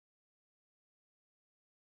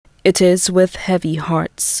It is with heavy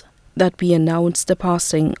hearts that we announce the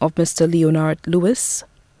passing of Mr. Leonard Lewis,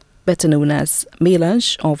 better known as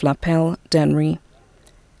Mélange of La Pelle, Dennery,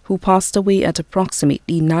 who passed away at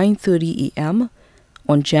approximately 9:30 a.m.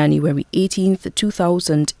 on January 18,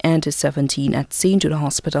 2017 at St. Jude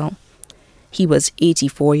Hospital. He was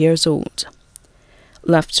 84 years old.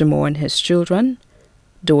 Left to mourn his children,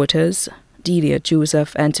 daughters, Delia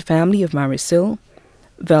Joseph and family of Marisil,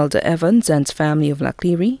 Velda Evans and family of La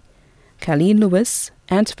Clery, Colleen Lewis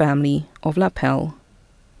and family of La Pelle,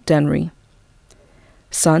 Dennery.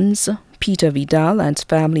 Sons, Peter Vidal and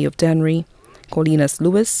family of Dennery, Colinas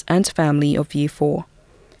Lewis and family of Vieux-Fort,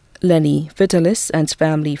 Lenny Vitalis and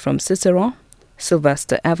family from Cicero,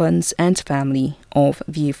 Sylvester Evans and family of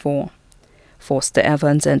Vieux-Fort, Foster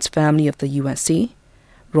Evans and family of the USA,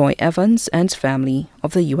 Roy Evans and family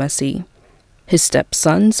of the USA. His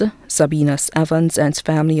stepsons, Sabinas Evans and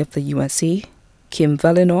family of the USA, Kim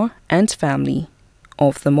Vellinor and family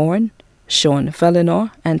of the Morne, Sean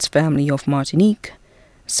Vellinor and family of Martinique,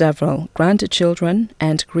 several grandchildren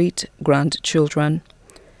and great-grandchildren,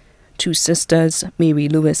 2 sisters, Mary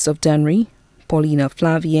Lewis of Dennery, Paulina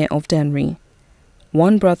Flavier of Dennery,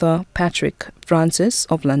 1 brother, Patrick Francis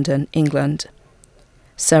of London, England,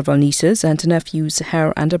 several nieces and nephews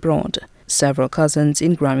here and abroad, several cousins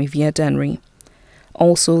in Grand Riviere, Dennery,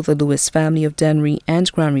 also the Lewis family of Dennery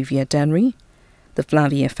and Grand Riviere, Dennery, the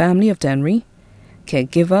Flavier family of Dennery,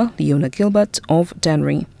 caregiver Leona Gilbert of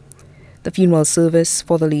Dennery. The funeral service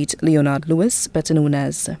for the late Leonard Lewis, better known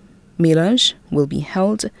as Mélange, will be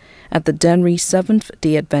held at the Dennery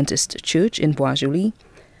Seventh-day Adventist Church in Bois-Joli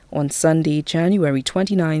on Sunday, January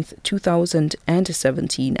 29,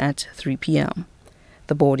 2017 at 3 p.m.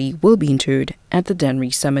 The body will be interred at the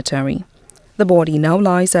Dennery Cemetery. The body now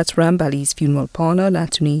lies at Rambally's Funeral Parlour,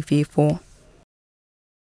 Latony, Vieux-Fort.